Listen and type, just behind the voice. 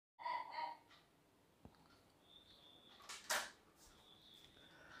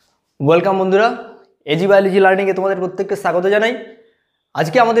Welcome বন্ধুরা, AG biology লার্নিংয়ে তোমাদের প্রত্যেককে স্বাগত জানাই।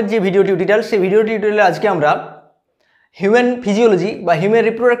 আজকে আমাদের যে ভিডিও টিউটোরিয়াল, সেই ভিডিও টিউটোরিয়ালে আজকে আমরা হিউম্যান ফিজিওলজি বা হিউম্যান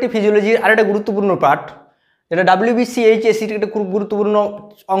রিপ্রোডাক্টিভ ফিজিওলজির আরেকটা গুরুত্বপূর্ণ পার্ট, যেটা WBCHSE একটা খুব গুরুত্বপূর্ণ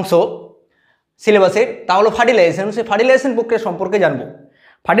অংশ সিলেবাসের, তা হলো ফার্টিলাইজেশন। সেই ফার্টিলাইজেশন প্রক্রিয়া সম্পর্কে জানবো।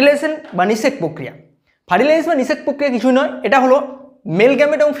 ফার্টিলাইজেশন বা নিষেক প্রক্রিয়া, ফার্টিলাইজেশন বা নিষেক প্রক্রিয়া কিছুই নয়, এটা হলো মেল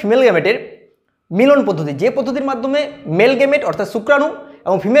গ্যামেট এবং ফিমেল গ্যামেটের মিলন পদ্ধতি। যে পদ্ধতির মাধ্যমে মেল গ্যামেট অর্থাৎ শুক্রাণু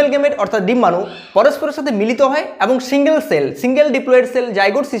এবং ফিমেল গ্যামেট অর্থাৎ ডিম্বাণু পরস্পরের সাথে মিলিত হয় এবং সিঙ্গেল ডিপ্লয়েড সেল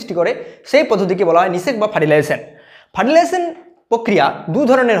জাইগোট সৃষ্টি করে, সেই পদ্ধতিকে বলা হয় নিষেক বা ফার্টিলাইজেশন। ফার্টিলাইজেশন প্রক্রিয়া দু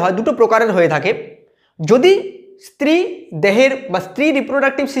ধরনের হয়, দুটো প্রকারের হয়ে থাকে। যদি স্ত্রী দেহের বা স্ত্রী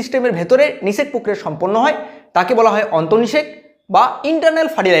রিপ্রোডাক্টিভ সিস্টেমের ভেতরে নিষেক প্রক্রিয়া সম্পন্ন হয়, তাকে বলা হয় অন্তঃনিষেক বা ইন্টারনাল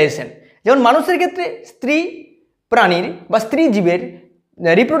ফার্টিলাইজেশন। যেমন মানুষের ক্ষেত্রে স্ত্রী প্রাণীর বা স্ত্রী জীবের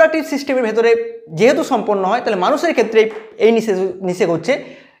রিপ্রোডাক্টিভ সিস্টেমের ভেতরে যেহেতু সম্পন্ন হয়, তাহলে মানুষের ক্ষেত্রে এই নিষেক হচ্ছে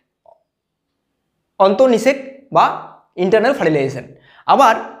অন্তঃনিষেক বা ইন্টারনাল ফার্টিলাইজেশন।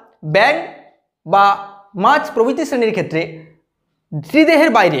 আবার ব্যাঙ বা মাছ প্রভৃতি শ্রেণীর ক্ষেত্রে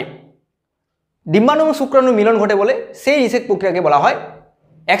স্ত্রীদেহের বাইরে ডিম্বাণু এবং শুক্রাণু মিলন ঘটে বলে সেই নিষেক প্রক্রিয়াকে বলা হয়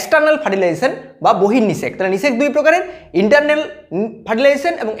এক্সটার্নাল ফার্টিলাইজেশন বা বহির্নিষেক। তাহলে নিষেক দুই প্রকারের, ইন্টারনাল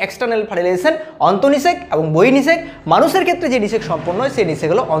ফার্টিলাইজেশন এবং এক্সটার্নাল ফার্টিলাইজেশন, অন্তঃনিষেক এবং বহির্নিষেক। মানুষের ক্ষেত্রে যে নিষেক সম্পন্ন হয় সেই নিষেক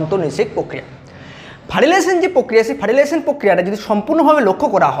হলো অন্তঃনিষেক প্রক্রিয়া। ফার্টিলাইজেশন যে প্রক্রিয়া, সেই ফার্টিলাইজেশন প্রক্রিয়াটা যদি সম্পূর্ণভাবে লক্ষ্য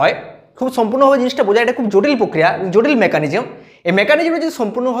করা হয়, খুব সম্পূর্ণভাবে জিনিসটা বোঝা, এটা খুব জটিল প্রক্রিয়া, জটিল মেকানিজম। এই মেকানিজমটা যদি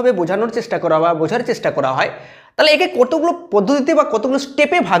সম্পূর্ণভাবে বোঝানোর চেষ্টা করা বা বোঝার চেষ্টা করা হয়, তাহলে একে কতগুলো পদ্ধতিতে বা কতগুলো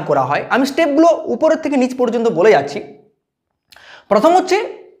স্টেপে ভাগ করা হয়। আমি স্টেপগুলো উপরের থেকে নিচ পর্যন্ত বলে যাচ্ছি। প্রথম হচ্ছে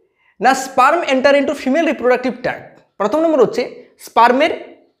না, sperm enter into female reproductive track. প্রথম নম্বর হচ্ছে স্পার্মের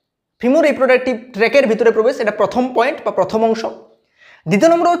ফিমেল রিপ্রোডাক্টিভ ট্র্যাকের ভিতরে প্রবেশ, এটা প্রথম পয়েন্ট বা প্রথম অংশ। দ্বিতীয়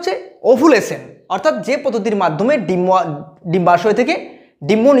নম্বর হচ্ছে ওভুলেশন, অর্থাৎ যে পদ্ধতির মাধ্যমে ডিম্বাশয় থেকে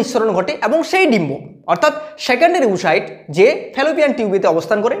ডিম্ব নিঃসরণ ঘটে এবং সেই ডিম্ব অর্থাৎ সেকেন্ডারি ওসাইট যে ফ্যালোপিয়ান টিউবেতে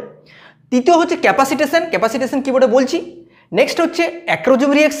অবস্থান করে। তৃতীয় হচ্ছে ক্যাপাসিটেশন, ক্যাপাসিটেশন কিবোর্ডে বলছি। নেক্সট হচ্ছে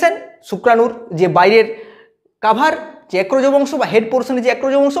অ্যাক্রোজোম রিয়াকশন, শুক্রাণুর যে বাইরের কাভার যে অ্যাক্রোজোম অংশ বা হেড পোর্শনের যে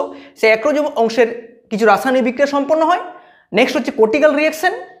অ্যাক্রোজোম অংশ, সেই অ্যাক্রোজোম অংশের কিছু রাসায়নিক বিক্রিয়া সম্পন্ন হয়। নেক্সট হচ্ছে কোর্টিক্যাল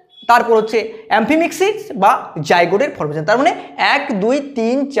রিয়াকশন, তারপর হচ্ছে অ্যামফিমিক্সিস বা জাইগোটের ফর্মেশন। তার মানে 1, 2,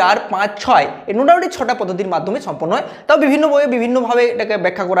 3, 4, 5, 6 এই মোটামুটি 6টা পদ্ধতির মাধ্যমে সম্পন্ন হয়। তাও বিভিন্ন বইয়ে বিভিন্নভাবে এটাকে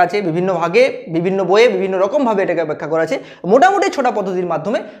ব্যাখ্যা করা আছে, বিভিন্ন ভাগে বিভিন্ন বইয়ে বিভিন্ন রকমভাবে এটাকে ব্যাখ্যা করা আছে। মোটামুটি 6টা পদ্ধতির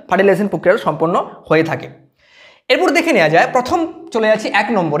মাধ্যমে ফার্টিলাইজেশন প্রক্রিয়া সম্পন্ন হয়ে থাকে। এরপর দেখে নেওয়া যায়, প্রথম চলে যাচ্ছি 1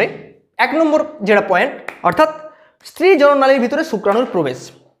 নম্বরে। 1 নম্বর যেটা পয়েন্ট, অর্থাৎ স্ত্রী জননালীর ভিতরে শুক্রাণুর প্রবেশ।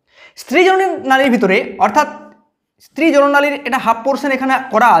 স্ত্রী জননালীর ভিতরে অর্থাৎ স্ত্রী জননালীর এটা হাফ পোর্শন এখানে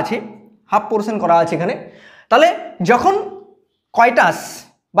করা আছে, হাফ পোর্শন করা আছে এখানে। তাহলে যখন কয়টাস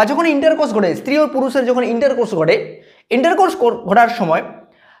বা যখন ইন্টারকোর্স ঘটে, স্ত্রী ও পুরুষের যখন ইন্টারকোর্স ঘটে, ইন্টারকোর্স ঘটার সময়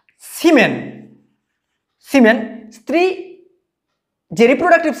সিমেন স্ত্রী যে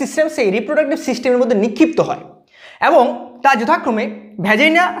রিপ্রোডাক্টিভ সিস্টেম, সেই রিপ্রোডাক্টিভ সিস্টেমের মধ্যে নিক্ষিপ্ত হয় এবং তা যথাক্রমে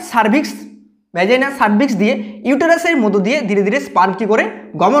ভ্যাজাইনা সার্ভিক্স দিয়ে ইউটেরাসের মধ্য দিয়ে ধীরে ধীরে স্পার্ম কি করে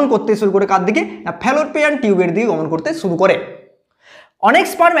গমন করতে শুরু করে, কার দিকে? ফ্যালোপিয়ান টিউবের দিকে গমন করতে শুরু করে। অনেক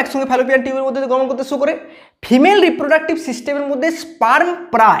স্পার্ম একসঙ্গে ফ্যালোপিয়ান টিউবের মধ্যে গমন করতে শুরু করে। ফিমেল রিপ্রোডাক্টিভ সিস্টেমের মধ্যে স্পার্ম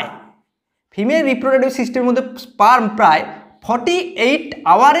প্রায় 48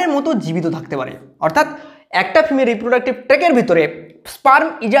 আওয়ারের মতো জীবিত থাকতে পারে। অর্থাৎ একটা ফিমেল রিপ্রোডাক্টিভ ট্র্যাকের ভিতরে স্পার্ম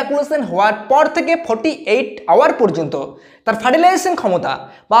ইজাকুলেশন হওয়ার পর থেকে 48 আওয়ার পর্যন্ত তার ফার্টিলাইজেশন ক্ষমতা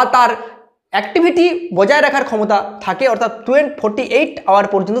বা তার অ্যাক্টিভিটি বজায় রাখার ক্ষমতা থাকে। অর্থাৎ 48 আওয়ার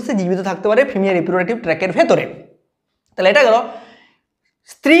পর্যন্ত সে জীবিত থাকতে পারে ফিমেল রিপ্রোডাক্টিভ ট্র্যাকের ভেতরে। তাহলে এটা গেল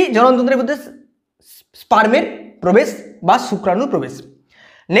স্ত্রী জননতন্ত্রের মধ্যে স্পার্মের প্রবেশ বা শুক্রাণুর প্রবেশ।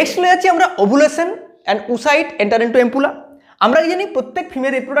 নেক্সট চলে যাচ্ছি আমরা ovulation and oocyte enter into ampulla. আমরা জানি প্রত্যেক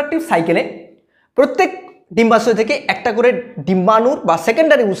ফিমেল রিপ্রোডাক্টিভ সাইকেলে প্রত্যেক ডিম্বাশয় থেকে একটা করে ডিম্বাণুর বা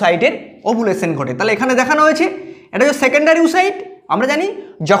সেকেন্ডারি ওসাইটের ওভুলেশন ঘটে। তাহলে এখানে দেখানো হয়েছে এটা হচ্ছে সেকেন্ডারি ওসাইট। আমরা জানি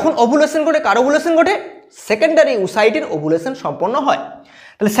যখন ওভুলেশন ঘটে, কার ওভুলেশন ঘটে? সেকেন্ডারি ওসাইটের ওভুলেশন সম্পন্ন হয়।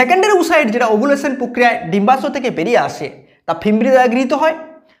 তাহলে সেকেন্ডারি ওসাইট যেটা ওভুলেশন প্রক্রিয়ায় ডিম্বাশয় থেকে বেরিয়ে আসে, তা ফিমব্রি দ্বারা গৃহীত হয়।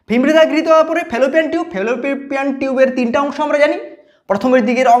 ফিমব্রি দ্বারা গৃহীত হওয়ার পরে ফ্যালোপিয়ান টিউবের 3টা অংশ আমরা জানি। প্রথমের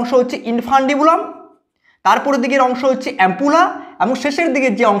দিকের অংশ হচ্ছে ইনফান্ডিবুলাম, তারপরের দিকের অংশ হচ্ছে অ্যাম্পুলা এবং শেষের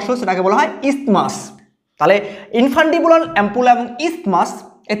দিকের যে অংশ সেটাকে বলা হয় ইসথমাস। তাহলে ইনফান্ডিবুলাম, অ্যাম্পুলা এবং ইসথমাস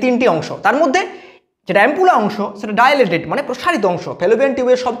এই 3টি অংশ। তার মধ্যে যেটা অ্যাম্পুলা অংশ সেটা ডাইলেটেড মানে প্রসারিত অংশ। ফ্যালোপিয়ান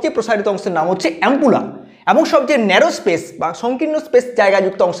টিউবের সবচেয়ে প্রসারিত অংশের নাম হচ্ছে অ্যাম্পুলা এবং সবচেয়ে ন্যারো স্পেস বা সংকীর্ণ স্পেস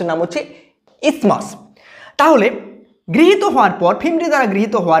জায়গাযুক্ত অংশের নাম হচ্ছে ইসথমাস। তাহলে গৃহীত হওয়ার পর, ফিমব্রি দ্বারা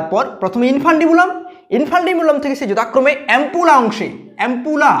গৃহীত হওয়ার পর প্রথমে ইনফান্ডিবুলাম থেকে সে যথাক্রমে অ্যাম্পুলা অংশে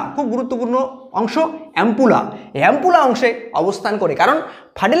অ্যাম্পুলা, খুব গুরুত্বপূর্ণ অংশ অ্যাম্পুলা। এই অ্যাম্পুলা অংশে অবস্থান করে, কারণ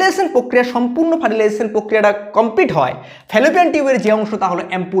ফার্টিলাইজেশন প্রক্রিয়া, সম্পূর্ণ ফার্টিলাইজেশন প্রক্রিয়াটা কমপ্লিট হয় ফ্যালোপিয়ান টিউবের যে অংশ তা হলো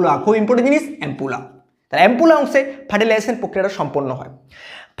অ্যাম্পুলা, খুব ইম্পর্টেন্ট জিনিস অ্যাম্পুলা। তাহলে অ্যাম্পুলা অংশে ফার্টিলাইজেশন প্রক্রিয়াটা সম্পন্ন হয়।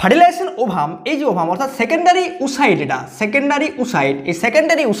 ফার্টিলাইজেশন ওভাম, এই যে ওভাম অর্থাৎ সেকেন্ডারি উসাইট, এটা সেকেন্ডারি উসাইট, এই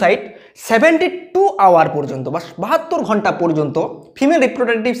সেকেন্ডারি উসাইট 72 আওয়ার পর্যন্ত বা 72 ঘন্টা পর্যন্ত ফিমেল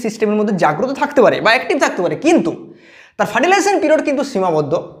রিপ্রোডাক্টিভ সিস্টেমের মধ্যে জাগ্রত থাকতে পারে বা অ্যাক্টিভ থাকতে পারে, কিন্তু তার ফার্টিলাইজেশন পিরিয়ড কিন্তু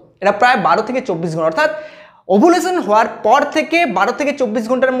সীমাবদ্ধ। এটা প্রায় 12 থেকে 24 ঘন্টা, অর্থাৎ ওভুলেশন হওয়ার পর থেকে 12 থেকে 24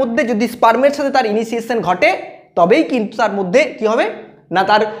 ঘন্টার মধ্যে যদি স্পার্মের সাথে তার ইনিশিয়েশন ঘটে, তবেই কিন্তু তার মধ্যে কি হবে না,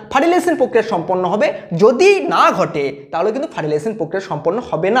 তার ফার্টিলাইজেশন প্রক্রিয়া সম্পন্ন হবে। যদি না ঘটে তাহলে কিন্তু ফার্টিলাইজেশন প্রক্রিয়া সম্পন্ন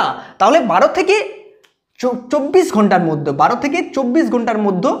হবে না। তাহলে 12 থেকে 24 ঘন্টার মধ্যে, 12 থেকে 24 ঘন্টার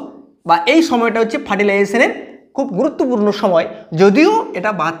মধ্যে বা এই সময়টা হচ্ছে ফার্টিলাইজেশনের খুব গুরুত্বপূর্ণ সময়, যদিও এটা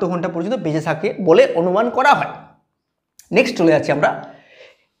 72 ঘন্টা পর্যন্ত বেঁচে থাকে বলে অনুমান করা হয়। নেক্সট চলে যাচ্ছি আমরা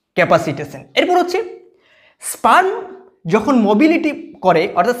ক্যাপাসিটেশন। এরপর হচ্ছে স্পার্ম যখন মোবিলিটি করে,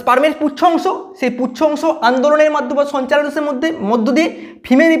 অর্থাৎ স্পার্মের পুচ্ছ অংশ, সেই পুচ্ছ অংশ আন্দোলনের মাধ্যমে বা সঞ্চালনের মধ্য দিয়ে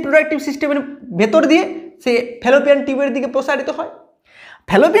ফিমেল রিপ্রোডাক্টিভ সিস্টেমের ভেতর দিয়ে সে ফ্যালোপিয়ান টিউবের দিকে প্রসারিত হয়।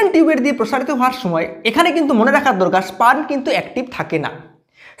 ফ্যালোপিয়ান টিউবের দিয়ে প্রসারিত হওয়ার সময় এখানে কিন্তু মনে রাখার দরকার, স্পার্ম কিন্তু অ্যাক্টিভ থাকে না।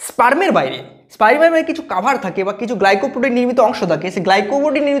 স্পার্মের বাইরে কিছু কাভার থাকে বা কিছু গ্লাইকোপ্রোটিন নির্মিত অংশ থাকে, সেই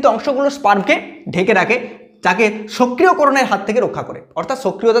গ্লাইকোপ্রোটিন নির্মিত অংশগুলো স্পার্মকে ঢেকে রাখে, যাকে সক্রিয়করণের হাত থেকে রক্ষা করে, অর্থাৎ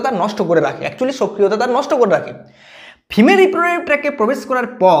সক্রিয়তা তার নষ্ট করে রাখে, অ্যাকচুয়ালি সক্রিয়তা তার নষ্ট করে রাখে। ফিমেল রিপ্রোডাক্টিভ ট্র্যাকে প্রবেশ করার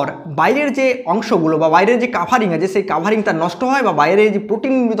পর বাইরের যে অংশগুলো বা বাইরের যে কাভারিং আছে, সেই কাভারিং তার নষ্ট হয়, বা বাইরের যে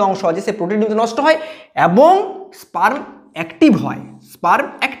প্রোটিন নির্মিত অংশ আছে সেই প্রোটিন নির্মিত নষ্ট হয় এবং স্পার্ম অ্যাক্টিভ হয়। স্পার্ম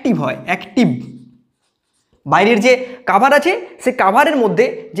অ্যাক্টিভ হয়, অ্যাক্টিভ। বাইরের যে কাভার আছে সেই কাভারের মধ্যে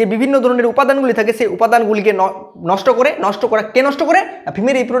যে বিভিন্ন ধরনের উপাদানগুলি থাকে, সেই উপাদানগুলিকে নষ্ট করে কে নষ্ট করে?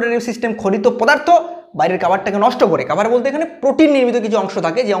 ফিমেল রিপ্রোডাক্টিভ সিস্টেম খরিত পদার্থ বাইরের কাভারটাকে নষ্ট করে। কাভার বলতে এখানে প্রোটিন নির্মিত কিছু অংশ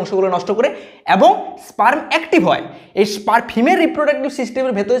থাকে, যে অংশগুলো নষ্ট করে, এবং স্পার্ম অ্যাক্টিভ হয়। এই ফিমেল রিপ্রোডাক্টিভ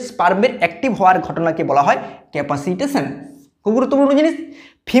সিস্টেমের ভেতরে স্পার্মের অ্যাক্টিভ হওয়ার ঘটনাকে বলা হয় ক্যাপাসিটেশন। খুব গুরুত্বপূর্ণ জিনিস।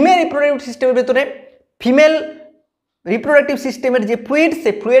 ফিমেল রিপ্রোডাক্টিভ সিস্টেমের ভেতরে ফিমেল রিপ্রোডাক্টিভ সিস্টেমের যে ফ্লুইড,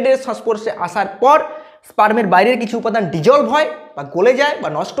 সেই ফ্লুইডের সংস্পর্শে আসার পর স্পার্মের বাইরের কিছু উপাদান ডিজলভ হয় বা গলে যায় বা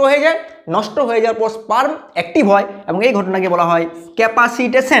নষ্ট হয়ে যায়। নষ্ট হয়ে যাওয়ার পর স্পার্ম অ্যাক্টিভ হয় এবং এই ঘটনাকে বলা হয়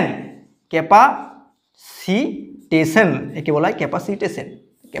ক্যাপাসিটেশন। ক্যাপাসিটেশন, একে বলা হয় ক্যাপাসিটেশন।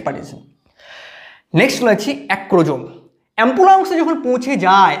 নেক্সট চলে যাচ্ছি অ্যাক্রোজোম। অ্যাম্পুলা অংশে যখন পৌঁছে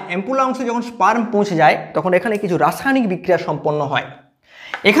যায়, অ্যাম্পুলা অংশে যখন স্পার্ম পৌঁছে যায়, তখন এখানে কিছু রাসায়নিক বিক্রিয়া সম্পন্ন হয়।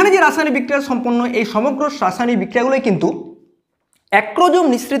 এখানে যে রাসায়নিক বিক্রিয়া সম্পন্ন, এই সমগ্র রাসায়নিক বিক্রিয়াগুলোই কিন্তু অ্যাক্রোজোম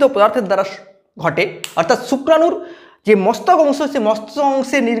নিঃসৃত পদার্থের দ্বারা ঘটে, অর্থাৎ শুক্রাণুর যে মস্তক অংশ, সেই মস্তক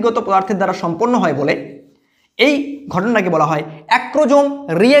অংশে নির্গত পদার্থের দ্বারা সম্পন্ন হয় বলে এই ঘটনাকে বলা হয় অ্যাক্রোজোম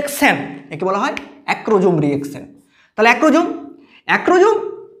রিঅ্যাকশন। একে বলা হয় অ্যাক্রোজোম রিঅ্যাকশন। তাহলে অ্যাক্রোজোম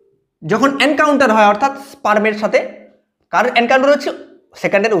যখন এনকাউন্টার হয়, অর্থাৎ স্পার্মের সাথে কার এনকাউন্টার হচ্ছে?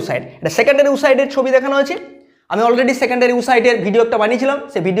 Secondary oocyte. এটা সেকেন্ডারি উসাইডের ছবি দেখানো হয়েছে। আমি অলরেডি সেকেন্ডারি উসাইডের ভিডিও একটা বানিয়েছিলাম,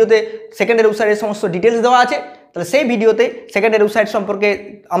 সেই ভিডিওতে সেকেন্ডারি উসাইডের সমস্ত ডিটেলস দেওয়া আছে। তাহলে সেই ভিডিওতে সেকেন্ডারি উসাইড সম্পর্কে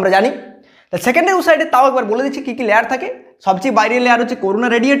আমরা জানি। তাহলে সেকেন্ডারি উসাইডে তাও একবার বলে দিচ্ছি কী কী লেয়ার থাকে। সবচেয়ে বাইরের লেয়ার হচ্ছে করোনা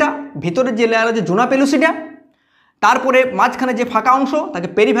রেডিয়েটা, ভিতরের যে লেয়ার হচ্ছে জোনা পেলুসিডা, তারপরে মাঝখানে যে ফাঁকা অংশ তাকে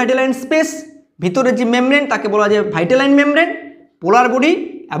পেরিভাইটেলাইন স্পেস, ভিতরের যে মেমব্রেন তাকে বলা যায় ভাইটেলাইন মেমব্রেন, পোলার বডি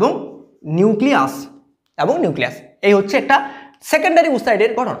এবং নিউক্লিয়াস। এই হচ্ছে একটা সেকেন্ডারি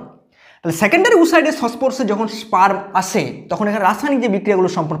উসাইডের গঠন। তাহলে সেকেন্ডারি উসাইডের সংস্পর্শে যখন স্পার্ম আসে, তখন এখানে রাসায়নিক যে বিক্রিয়াগুলো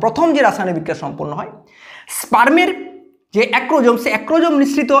সম্পন্ন, প্রথম যে রাসায়নিক বিক্রিয়া সম্পন্ন হয়, স্পার্মের যে অ্যাক্রোজোম, সে অ্যাক্রোজোম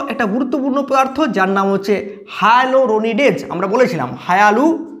নিঃসৃত একটা গুরুত্বপূর্ণ পদার্থ যার নাম হচ্ছে হায়ালুরোনিডেজ। আমরা বলেছিলাম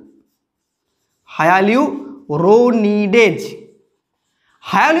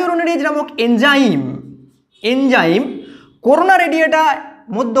হায়ালুরোনিডেজ নামক এনজাইম করোনা রেডিয়েটা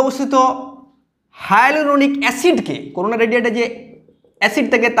মধ্যে অবস্থিত হায়ালুরোনিক অ্যাসিডকে, করোনা রেডিয়েটা যে অ্যাসিড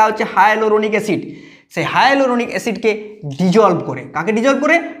থাকে তা হচ্ছে হায়ালুরোনিক অ্যাসিড, সেই হায়ালুরোনিক অ্যাসিডকে ডিজলভ করে। কাকে ডিজলভ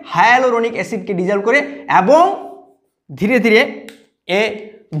করে? হায়ালুরোনিক অ্যাসিডকে ডিজলভ করে এবং ধীরে ধীরে এ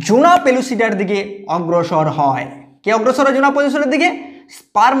জোনা পেলুসিডার দিকে অগ্রসর হয়। কে অগ্রসর হয় জোনা পেলুসিডার দিকে?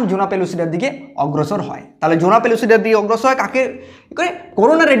 স্পার্ম জোনা পেলুসিডার দিকে অগ্রসর হয়। তাহলে জোনা পেলুসিডার দিকে অগ্রসর হয় কাকে করে?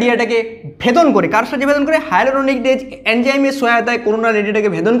 করোনা রেডিয়েটাকে ভেদন করে। কার সাথে ভেদন করে? হায়ালুরোনিডেজ এনজাইমের সহায়তায় করোনা রেডিয়েটাকে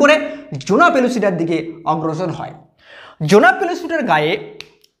ভেদন করে জোনা পেলুসিডার দিকে অগ্রসর হয়। জোনা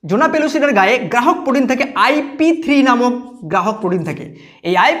পেলুসিডার গায়ে গ্রাহক প্রোটিন থাকে, IP3 নামক গ্রাহক প্রোটিন থাকে।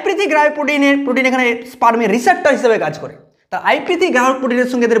 এই IP3 গ্রাহক প্রোটিন এখানে স্পার্মের রিসেপ্টর হিসেবে কাজ করে। তা IP3 গ্রাহক প্রোটিনের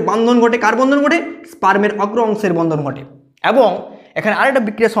সঙ্গে এদের বন্ধন ঘটে। কার বন্ধন ঘটে? স্পার্মের অগ্র অংশের বন্ধন ঘটে। এবং এখানে আরেকটা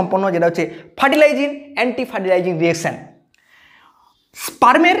বিক্রিয়া সম্পন্ন, যেটা হচ্ছে অ্যান্টি ফার্টিলাইজিং রিঅ্যাকশন।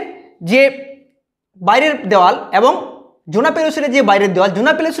 স্পার্মের যে বাইরের দেওয়াল এবং জোনা পেলুসিডের যে বাইরের দেওয়াল,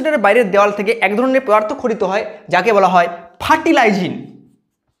 জোনা পেলুসিডের বাইরের দেওয়াল থেকে এক ধরনের পদার্থ খরিত হয় যাকে বলা হয় ফার্টিলাইজিন।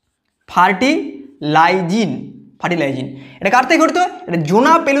 ফার্টিলাইজিন এটা কার থেকে খরিত হয়? এটা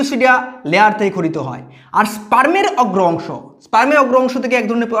জোনা পেলুসিডিয়া লেয়ার থেকে খরিত হয়। আর স্পার্মের অগ্র অংশ থেকে এক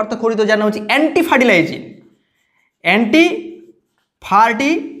ধরনের পদার্থ খরিত যার নাম হচ্ছে অ্যান্টিফার্টিলাইজিন।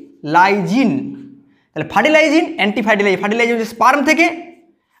 তাহলে ফার্টিলাইজিন হচ্ছে স্পার্ম থেকে,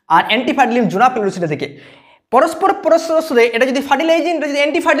 আর অ্যান্টিফার্টিলাইজিন জোনা পেলুসিডা থেকে। পরস্পরের সাথে এটা যদি ফার্টিলাইজিন, এটা যদি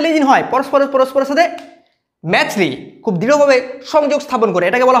অ্যান্টিফার্টিলাইজিন হয়, পরস্পরের সাথে ম্যাচলি খুব দৃঢ়ভাবে সংযোগ স্থাপন করে,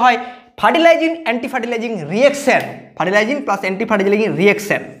 এটাকে বলা হয় ফার্টিলাইজিন অ্যান্টিফার্টিলাইজিং রিঅ্যাকশন। ফার্টিলাইজিন প্লাস অ্যান্টিফার্টিলাইজিং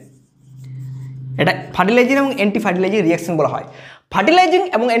রিঅ্যাকশন, এটা ফার্টিলাইজিং এবং অ্যান্টিফার্টিলাইজিং রিঅ্যাকশন বলা হয়। ফার্টিলাইজিং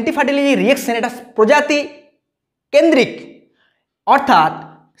এবং অ্যান্টিফার্টিলাইজিং রিঅ্যাকশন এটা প্রজাতি কেন্দ্রিক, অর্থাৎ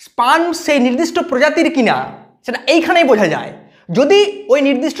স্পার্ম সেই নির্দিষ্ট প্রজাতির কিনা সেটা এইখানেই বোঝা যায়। যদি ওই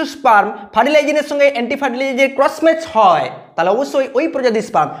নির্দিষ্ট স্পার্ম ফার্টিলাইজিনের সঙ্গে অ্যান্টিফার্টিলাইজিনের ক্রস ম্যাচ হয় তাহলে অবশ্যই ওই প্রজাতির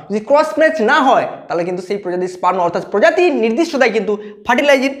স্পার্ম, যদি ক্রস ম্যাচ না হয় তাহলে কিন্তু সেই প্রজাতির স্পার্ম অর্থাৎ প্রজাতির নির্দিষ্টতায় কিন্তু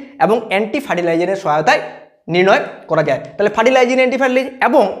ফার্টিলাইজিন এবং অ্যান্টিফার্টিলাইজিনের সহায়তায় নির্ণয় করা যায়। তাহলে ফার্টিলাইজিন, অ্যান্টিফার্টিলাইজিন,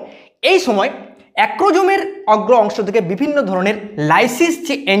 এবং এই সময় অ্যাক্রোজোমের অগ্র অংশ থেকে বিভিন্ন ধরনের লাইসিস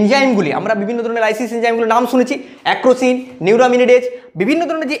যে এনজাইমগুলি, আমরা বিভিন্ন ধরনের লাইসিস এনজাইমগুলোর নাম শুনেছি, অ্যাক্রোসিন, নিউরামিনিডেজ, বিভিন্ন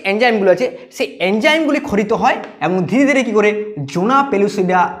ধরনের যে এনজাইমগুলো আছে সেই এনজাইমগুলি খরিত হয় এবং ধীরে ধীরে কী করে জোনা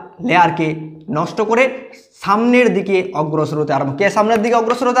পেলুসিডা লেয়ারকে নষ্ট করে সামনের দিকে অগ্রসর হতে আরম্ভ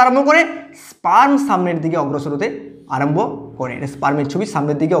করে স্পার্ম সামনের দিকে অগ্রসর হতে আরম্ভ করে। এটা স্পার্মের ছবি,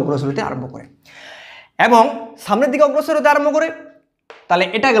 সামনের দিকে অগ্রসর হতে আরম্ভ করে এবং সামনের দিকে অগ্রসর হতে আরম্ভ করে। তাহলে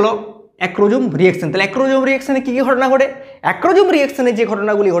এটা গেল অ্যাক্রোজোম রিঅ্যাকশন। তাহলে অ্যাক্রোজোম রিঅ্যাকশনে কী কী ঘটনা ঘটে? অ্যাক্রোজোম রিঅ্যাকশনে যে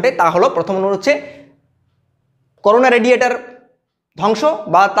ঘটনাগুলি ঘটে তা হলো, প্রথম নম্বর হচ্ছে করোনা রেডিয়েটার ধ্বংস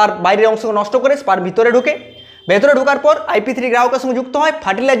বা তার বাইরের অংশকে নষ্ট করে স্পার্ম ভেতরে ঢোকার পর IP3 গ্রাহকের সঙ্গে যুক্ত হয়।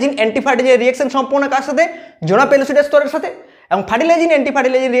 ফার্টিলাইজিন অ্যান্টিফার্টিলাইজিন রিঅ্যাকশন সম্পূর্ণ কার সাথে? জোনা পেলুসিডার স্তরের সাথে। এবং ফার্টিলাইজিন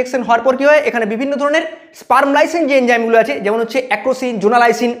অ্যান্টিফার্টিলাইজিন রিঅ্যাকশন হওয়ার পর কী হয়? এখানে বিভিন্ন ধরনের স্পার্ম লাইসিন যে এনজাইমগুলো আছে, যেমন হচ্ছে অ্যাক্রোসিন,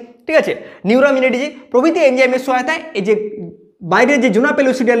 জোনালাইসিন, ঠিক আছে, নিউরামিনিডেজ প্রভৃতি এনজাইমের সহায়তায় এই যে বাইরের যে জোনা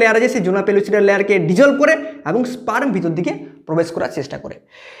পেলুসিডার লেয়ার আছে সেই জোনা পেলুসিডার লেয়ারকে ডিজলভ করে এবং স্পার্ম ভিতর দিকে প্রবেশ করার চেষ্টা করে।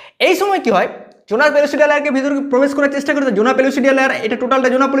 এই সময় কি হয়? জোনা পেলুসিডার লেয়ারকে ভিতরে প্রবেশ করার চেষ্টা করে, জোনা পেলুসিডার লেয়ার, এটা টোটালটা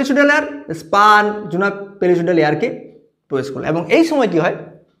জোনা পেলুসিডার লেয়ার, স্পার্ম জোনা পেলুসিডার লেয়ারকে প্রবেশ করলো এবং এই সময় কি হয়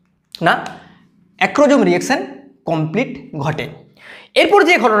না অ্যাক্রোজোম রিঅ্যাকশন কমপ্লিট ঘটে। এরপর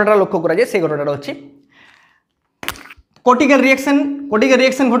যে ঘটনাটা লক্ষ্য করা যায় সেই ঘটনাটা হচ্ছে কর্টিক্যাল রিঅ্যাকশন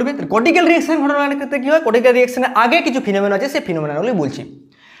ঘটবে। কর্টিক্যাল রিঅ্যাকশন ঘটনার ক্ষেত্রে কী হয়? কর্টিক্যাল রিঅ্যাকশনের আগে কিছু ফিনোমেনা আছে, সেই ফিনোমেনাগুলি বলছি।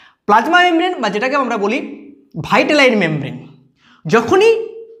 প্লাজমা মেমব্রেন বা যেটাকে আমরা বলি ভাইটেলাইন মেমব্রেন, যখনই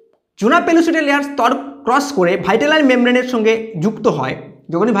জোনা পেলুসিডার লেয়ার স্তর ক্রস করে ভাইটেলাইন মেমব্রেনের সঙ্গে যুক্ত হয়,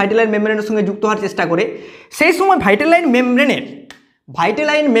 যখনই ভাইটেলাইন মেমব্রেনের সঙ্গে যুক্ত হওয়ার চেষ্টা করে, সেই সময় ভাইটেলাইন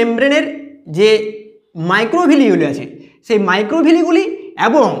মেমব্রেনের যে মাইক্রোভিলিগুলি আছে সেই মাইক্রোভিলিগুলি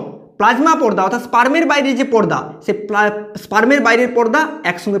এবং প্লাজমা পর্দা অর্থাৎ স্পার্মের বাইরের যে পর্দা, সেই স্পার্মের বাইরের পর্দা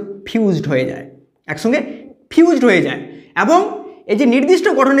একসঙ্গে ফিউজড হয়ে যায় এবং এই যে নির্দিষ্ট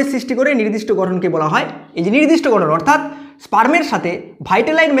গঠনের সৃষ্টি করে, নির্দিষ্ট গঠনকে বলা হয়, এই যে নির্দিষ্ট গঠন অর্থাৎ স্পার্মের সাথে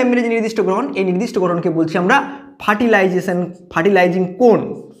ভাইটেলাইন মেমব্রেনের যে নির্দিষ্ট গঠন, এই নির্দিষ্ট গঠনকে বলছি আমরা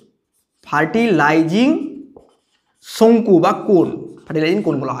ফার্টিলাইজিং শঙ্কু বা কোন, ফার্টিলাইজিং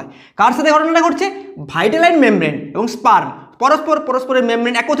কোন বলা হয়। কার সাথে ঘটনাটা ঘটছে? ভাইটেলাইন মেমব্রেন এবং স্পার্ম পরস্পরের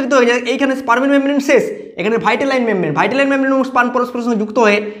মেমব্রেন একত্রিত হয়ে যায়। এইখানে স্পার্মের মেমব্রেন শেষ, এখানে ভাইটেলাইন মেমব্রেন এবং স্পার্ম পরস্পরের সঙ্গে যুক্ত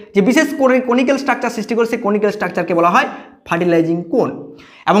হয়ে যে বিশেষ কনিক্যাল স্ট্রাকচার সৃষ্টি করে, সেই কনিক্যাল স্ট্রাকচারকে বলা হয় ফার্টিলাইজিং কোন।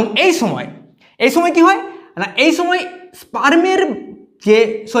 এবং এই সময় কি হয় না, এই সময়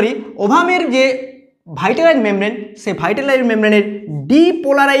ওভামের যে ভাইটেলাইন মেমব্রেন, সেই ভাইটেলাইন মেমব্রেনের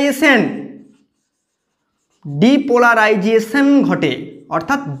ডিপোলারাইজেশন ঘটে,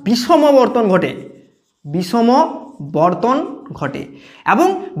 অর্থাৎ বিষমবর্তন ঘটে এবং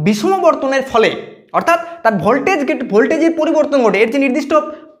বিষমবর্তনের ফলে অর্থাৎ তার ভোল্টেজের পরিবর্তন ঘটে। এর যে নির্দিষ্ট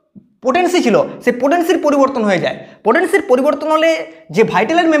পোটেন্সি ছিল সেই পোটেন্সির পরিবর্তন হয়ে যায়। পোটেন্সির পরিবর্তন হলে যে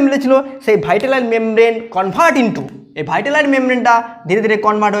ভাইটেলাইন মেমব্রেন ছিল সেই ভাইটেলাইন মেমব্রেন এই ভাইটেলাইন মেমব্রেনটা ধীরে ধীরে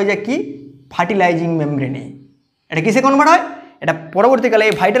কনভার্ট হয়ে যায় কি? ফার্টিলাইজিং মেমব্রেনে। এটা কিসে কনভার্ট হয়? এটা পরবর্তীকালে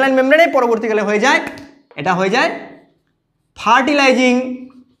এই ভাইটেলাইন মেমব্রেনে পরবর্তীকালে হয়ে যায় ফার্টিলাইজিং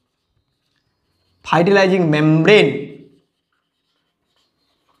মেমব্রেন।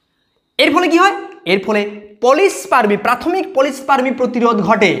 এর ফলে কি হয়? এর ফলে প্রাথমিক পলিস্পার্মি প্রতিরোধ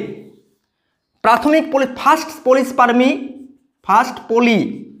ঘটে। First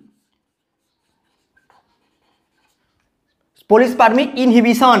পলিস্পার্মি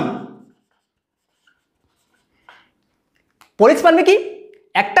inhibition. পলিস্পার্মি কি?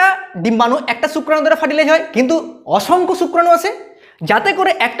 একটা ডিম্বাণু একটা শুক্রাণু দ্বারা ফার্টিলাইজ হয়, কিন্তু অসংখ্য শুক্রাণু আছে, যাতে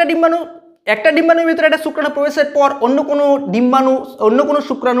করে একটা ডিম্বাণু একটা ডিম্বাণুর ভিতরে একটা শুক্রাণু প্রবেশের পর অন্য কোনো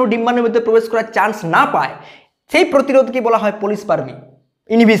শুক্রাণু ডিম্বাণুর ভিতরে প্রবেশ করার চান্স না পায়, সেই প্রতিরোধকে বলা হয় পলিস্পার্মি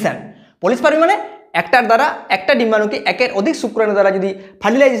ইনহিবিশন। পলিস্পার্মি মানে একটার দ্বারা একটা ডিম্বাণুকে একের অধিক শুক্রাণু দ্বারা যদি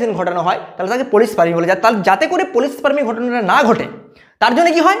ফার্টিলাইজেশন ঘটানো হয় তাহলে তাকে পলিস্পার্মি বলে যায়। তাহলে যাতে করে পলিস্পার্মি ঘটনাটা না ঘটে তার জন্য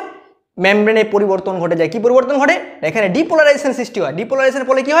কি হয়, মেমব্রেনে পরিবর্তন ঘটে যায়। কি পরিবর্তন ঘটে, এখানে ডিপোলারাইজেশন সৃষ্টি হয়। ডিপোলারাইজেশনের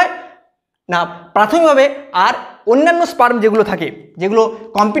ফলে কি হয় না, প্রাথমিকভাবে আর অন্যান্য স্পার্ম যেগুলো থাকে, যেগুলো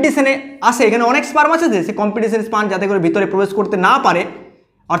কম্পিটিশনে আসে, এখানে অনেক স্পার্ম আছে যে সেই কম্পিটিশন স্পার্ম যাতে করে ভিতরে প্রবেশ করতে না পারে,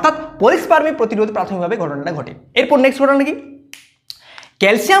 অর্থাৎ পলিস্পার্মি প্রতিরোধ প্রাথমিকভাবে ঘটনাটা ঘটে। এরপর নেক্সট ঘটনা কি,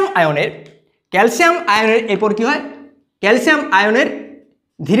 ক্যালসিয়াম আয়নের এরপর কি হয়, ক্যালসিয়াম আয়নের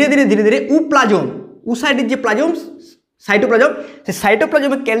ধীরে ধীরে উপ্লাজম, সাইডের যে প্লাজম সাইটোপ্লাজম, সেই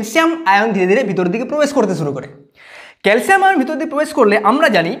সাইটোপ্লাজমে ক্যালসিয়াম আয়ন ধীরে ধীরে ভিতরের দিকে প্রবেশ করতে শুরু করে। ক্যালসিয়াম আয়ন ভিতর দিকে প্রবেশ করলে আমরা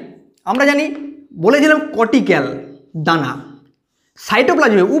জানি বলেছিলাম কর্টিক্যাল দানা,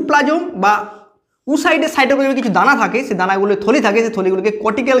 সাইটোপ্লাজমে প্লাজম বা সাইডে সাইটোপ্লাজমে কিছু দানা থাকে, সেই দানাগুলো থলি থাকে, সেই থলিগুলোকে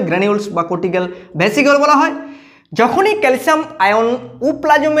কর্টিক্যাল গ্র্যানিউলস বা কর্টিক্যাল ভেসিকল বলা হয়। যখনই ক্যালসিয়াম আয়ন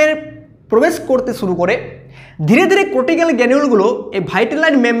প্লাজমের প্রবেশ করতে শুরু করে ধীরে ধীরে কর্টিক্যাল গ্র্যানিউলগুলো এই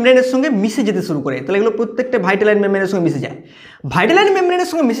ভাইটেলাইন মেমব্রেনের সঙ্গে মিশে যেতে শুরু করে। তাহলে এগুলো প্রত্যেকটা ভাইটেলাইন মেমব্রেনের সঙ্গে মিশে যায়। ভাইটেলাইন মেমব্রেনের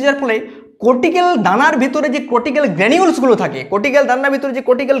সঙ্গে মিশে যাওয়ার ফলে কর্টিক্যাল দানার ভিতরে যে কর্টিক্যাল গ্র্যানিউলসগুলো থাকে, কর্টিক্যাল দানার ভিতরে যে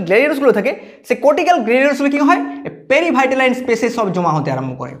কর্টিক্যাল গ্র্যানিউলসগুলো থাকে, সেই কর্টিক্যাল গ্র্যানিউলসগুলো কী হয়, পেরিভাইটেলাইন স্পেসে সব জমা হতে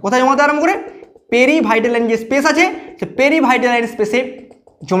আরম্ভ করে। কোথায় জমা হতে আরম্ভ করে, পেরিভাইটেলাইন যে স্পেস আছে সে পেরিভাইটেলাইন স্পেসে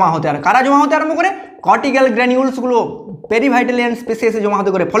জমা হতে আরম্ভ, কারা জমা হতে আরম্ভ করে, কর্টিক্যাল গ্র্যানিউলসগুলো পেরিভাইটেলাইন স্পেসে এসে জমা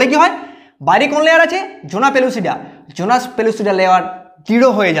হতে করে। ফলে কি হয়, বাইরে কোন লেয়ার আছে, জোনাস পেলুসিডা লেয়ার দৃঢ়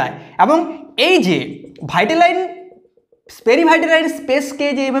হয়ে যায় এবং এই যে ভাইটেলাইন পেরিভাইটেলাইন স্পেসকে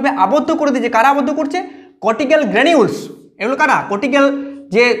যে এইভাবে আবদ্ধ করে দিয়েছে, কারা আবদ্ধ করছে, কর্টিক্যাল গ্র্যানিউলস। এগুলো কারা, কর্টিক্যাল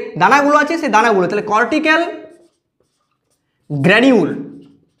যে দানাগুলো আছে সেই দানাগুলো। তাহলে কর্টিক্যাল গ্র্যানিউল,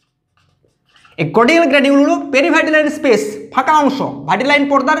 এই কর্টিক্যাল গ্র্যানিউলগুলো পেরিভাইটেলাইন স্পেস ফাঁকা অংশ, ভাইটেলাইন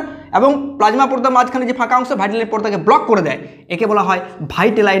পর্দার এবং প্লাজমা পর্দার মাঝখানে যে ফাঁকা অংশ ভাইটেলাইন পর্দাকে ব্লক করে দেয়, একে বলা হয়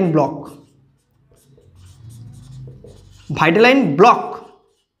ভাইটেলাইন ব্লক। ভাইটেলাইন ব্লক।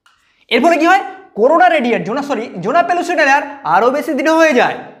 এর ফলে কি হয়, কোরোনা রেডিয়ার জোনা পেলুসিডা লেয়ার আরও বেশি দৃঢ় হয়ে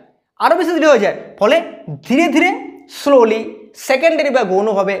যায়, ফলে ধীরে ধীরে স্লোলি সেকেন্ডারি বা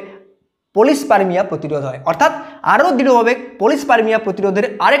গৌণভাবে পলিস্পার্মিয়া প্রতিরোধ হয়। অর্থাৎ আরও দৃঢ়ভাবে পলিস্পার্মিয়া প্রতিরোধের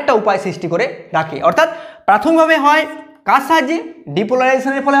আরেকটা উপায় সৃষ্টি করে রাখে। অর্থাৎ প্রাথমিকভাবে হয় কার সাহায্যে,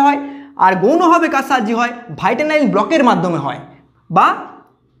 ডিপোলারাইজেশনের ফলে হয়, আর গৌণভাবে কার সাহায্যে হয়, ভাইটেলাইন ব্লকের মাধ্যমে হয়, বা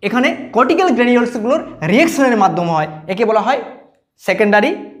এখানে কর্টিক্যাল গ্র্যানিউলসগুলোর রিঅ্যাকশনের মাধ্যমে হয়। একে বলা হয়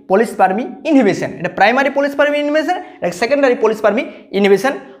সেকেন্ডারি পলিস্পার্মি ইনহিবিশন। এটা প্রাইমারি পলিস্পার্মি ইনহিবিশন, এটা সেকেন্ডারি পলিস্পার্মি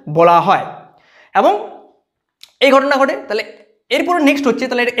ইনহিবিশন বলা হয়। এবং এই ঘটনা ঘটে। তাহলে এরপরে নেক্সট হচ্ছে,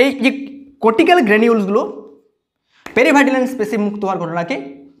 তাহলে এই যে কর্টিক্যাল গ্র্যানিউলসগুলো পেরিভাইটেলাইন স্পেসে মুক্ত হওয়ার ঘটনাকে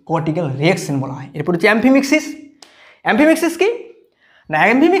কর্টিক্যাল রিঅ্যাকশন বলা হয়। এরপর হচ্ছে অ্যামফিমিক্সিস। অ্যামফিমিক্সিস কি না,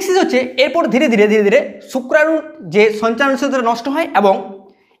 অ্যামফিমিক্সিস হচ্ছে এরপর ধীরে ধীরে শুক্রাণু যে সঞ্চালন নষ্ট হয় এবং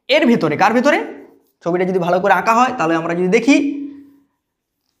এর ভিতরে, কার ভিতরে, ছবিটা যদি ভালো করে আঁকা হয় তাহলে আমরা যদি দেখি,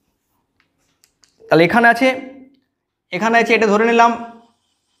 তাহলে এখানে আছে এটা ধরে নিলাম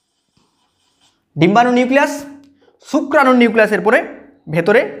ডিম্বাণু নিউক্লিয়াস, শুক্রাণু নিউক্লিয়াসের পরে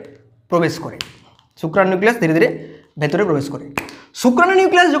ভেতরে প্রবেশ করে, শুক্রাণু নিউক্লিয়াস ধীরে ধীরে ভেতরে প্রবেশ করে। শুক্রাণু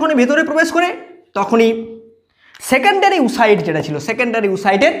নিউক্লিয়াস যখন ভেতরে প্রবেশ করে তখনই সেকেন্ডারি উসাইট যেটা ছিল, সেকেন্ডারি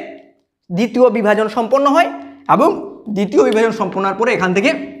উসাইটের দ্বিতীয় বিভাজন সম্পন্ন হয় এবং দ্বিতীয় বিভাজন সম্পন্ন হওয়ার পরে এখান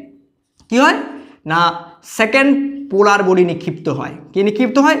থেকে কি হয় না, সেকেন্ড পোলার বডি নিক্ষিপ্ত হয়। কি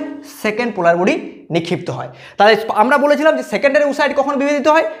নিক্ষিপ্ত হয়, সেকেন্ড পোলার বডি নিক্ষিপ্ত হয়। তাহলে আমরা বলেছিলাম যে সেকেন্ডারি উসাইট কখন বিভেদিত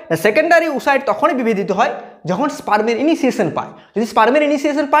হয়, সেকেন্ডারি উসাইট তখনই বিভেদিত হয় যখন স্পার্মের ইনিশিয়েশন পায়। যদি স্পার্মের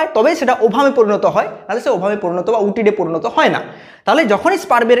ইনিশিয়েশন পায় তবে সেটা ওভামে পরিণত হয়, তাহলে সে ওভামে পরিণত বা উটিডে পরিণত হয় না। তাহলে যখনই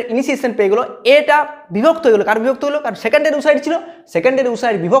স্পার্মের ইনিশিয়েশন পেয়ে গেলো, এটা বিভক্ত হয়ে গেলো, কার বিভক্ত হলো, কারণ সেকেন্ডারি উসাইট ছিল, সেকেন্ডারি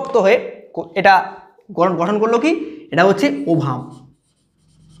উসাইট বিভক্ত হয়ে এটা গঠন করলো কি, এটা হচ্ছে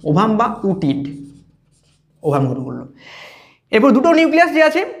ওভাম বা উটিড, ওভাম গঠন করলো। এরপর দুটো নিউক্লিয়াস যে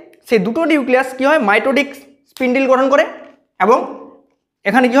আছে সেই দুটো নিউক্লিয়াস কি হয়, মাইটোটিক স্পিন্ডিল গঠন করে এবং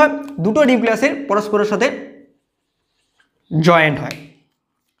এখানে কি হয়, দুটো নিউক্লিয়াসের পরস্পরের সাথে জয়েন্ট হয়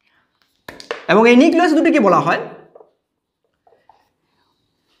এবং এই নিউক্লিয়াস দুটিকে বলা হয়,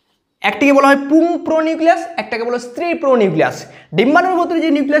 একটিকে বলা হয় পুং প্রো নিউক্লিয়াস, একটাকে বলা হয় স্ত্রী প্রো নিউক্লিয়াস। ডিম্বাণুর ভিতরে যে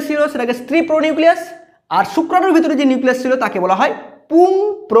নিউক্লিয়াস ছিল সেটাকে স্ত্রী প্রো নিউক্লিয়াস, আর শুক্রাণুর ভিতরে যে নিউক্লিয়াস ছিল তাকে বলা হয় পুং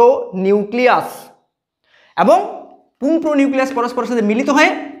প্রো নিউক্লিয়াস। এবং পুং প্রো নিউক্লিয়াস পরস্পরের সাথে মিলিত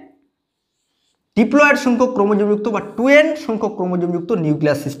হয়ে ডিপ্লয়েড সংখ্যক ক্রোমোজোমযুক্ত বা 2n সংখ্যক ক্রোমোজোমযুক্ত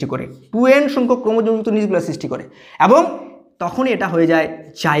নিউক্লিয়াস সৃষ্টি করে, 2n সংখ্যক ক্রোমোজোমযুক্ত নিউক্লিয়াস সৃষ্টি করে এবং তখনই এটা হয়ে যায়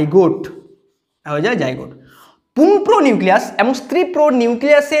জাইগোট, পুংপ্র নিউক্লিয়াস এবং স্ত্রীপ্র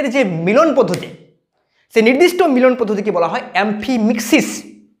নিউক্লিয়াসের যে মিলন পদ্ধতি, সেই নির্দিষ্ট মিলন পদ্ধতিকে বলা হয় অ্যামফিমিক্সিস।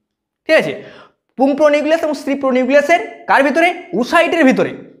 ঠিক আছে, পুংপ্র নিউক্লিয়াস এবং স্ত্রীপ্র নিউক্লিয়াসের কার ভিতরে,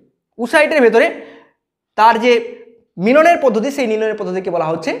 উসাইটের ভিতরে তার যে মিলনের পদ্ধতি, সেই মিলনের পদ্ধতিকে বলা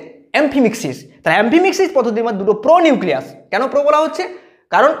হচ্ছে অ্যামফিমিক্সিস। তাহলে অ্যামফিমিক্সিস পদ্ধতির মধ্যে দুটো প্রো নিউক্লিয়াস। কেন প্রো বলা হচ্ছে?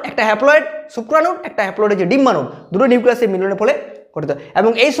 কারণ একটা হ্যাপ্লয়েড শুক্রাণু, একটা হ্যাপ্লয়েড যে ডিম্বাণু, দুটো নিউক্লিয়াসের মিলনের ফলে গঠিত।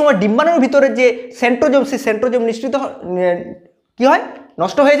 এবং এই সময় ডিম্বাণুর ভিতরে যে সেন্ট্রোজোম, সেই সেন্ট্রোজোম নিঃসৃত কি হয়,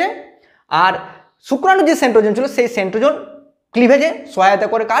 নষ্ট হয়ে যায়। আর শুক্রাণুর যে সেন্ট্রোজোম ছিল, সেই সেন্ট্রোজোম ক্লিভেজে সহায়তা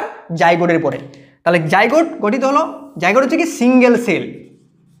করে কার, জাইগোটের পরে। তাহলে জাইগোট গঠিত হলো, জাইগোট হচ্ছে কি সিঙ্গেল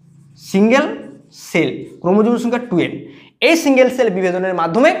সেল, ক্রোমোজোম সংখ্যা 12। এই সিঙ্গেল সেল বিভেদনের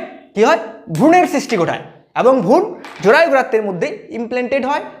মাধ্যমে কি হয়, ভ্রূণের সৃষ্টি ঘটায় এবং ভ্রূণ জরায়ুগ্রান্তের মধ্যে ইমপ্ল্যান্টেড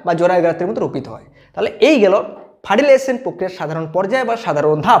হয় বা জরায়ুগ্রান্তের মধ্যে রোপিত হয়। তাহলে এই গেল ফার্টিলাইজেশন প্রক্রিয়ার সাধারণ পর্যায় বা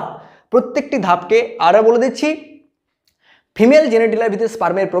সাধারণ ধাপ। প্রত্যেকটি ধাপকে আরও বলে দিচ্ছি। ফিমেল জেনিটালের ভিতরে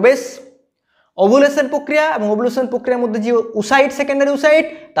স্পার্মের প্রবেশ, ওভুলেশন প্রক্রিয়া এবং ওভুলেশন প্রক্রিয়ার মধ্যে যে উসাইট, সেকেন্ডারি উসাইট,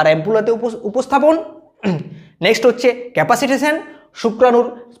 তার অ্যাম্পুলাতে উপস্থাপন। নেক্সট হচ্ছে ক্যাপাসিটেশন, শুক্রাণুর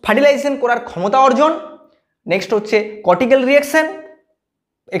ফার্টিলাইজেশন করার ক্ষমতা অর্জন। নেক্সট হচ্ছে কর্টিক্যাল রিয়াকশন,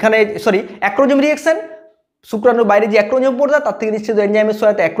 অ্যাক্রোজোম রিয়াকশন, শুক্রাণুর বাইরে যে অ্যাক্রোজোম পর্দা, তার থেকে নিশ্চিত এনজাইমের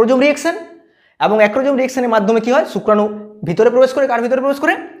সহায়তা অ্যাক্রোজোম রিয়াকশন। এবং অ্যাক্রোজোম রিয়াকশনের মাধ্যমে কি হয়, শুক্রাণু ভিতরে প্রবেশ করে, কার ভিতরে প্রবেশ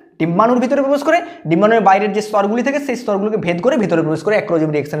করে, ডিম্বাণুর ভিতরে প্রবেশ করে, ডিম্বাণুর বাইরের যে স্তরগুলি থেকে সেই স্তরগুলোকে ভেদ করে ভিতরে প্রবেশ করে অ্যাক্রোজোম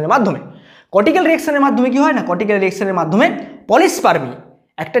রিয়াকশনের মাধ্যমে। কর্টিক্যাল রিয়াকশনের মাধ্যমে কি হয় না, কর্টিক্যাল রিয়াকশনের মাধ্যমে পলিস্পার্মি,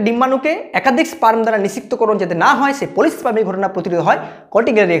 একটা ডিম্বাণুকে একাধিক স্পার্ম দ্বারা নিষিক্তকরণ যাতে না হয়, সেই পলিস্পার্মি ঘটনা প্রতিরোধ হয়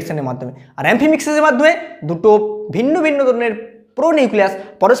কর্টিক্যাল রিয়াকশনের মাধ্যমে। আর অ্যামফিমিক্সিসের মাধ্যমে দুটো ভিন্ন ভিন্ন ধরনের প্রো নিউক্লিয়াস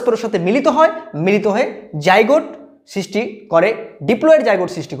পরস্পরের সাথে মিলিত হয়ে জাইগোট সৃষ্টি করে, ডিপ্লয়েড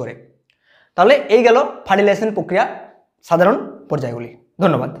জাইগোট সৃষ্টি করে। তাহলে এই গেল ফার্টিলাইজেশন প্রক্রিয়া সাধারণ পর্যায়গুলি।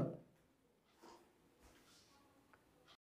 ধন্যবাদ।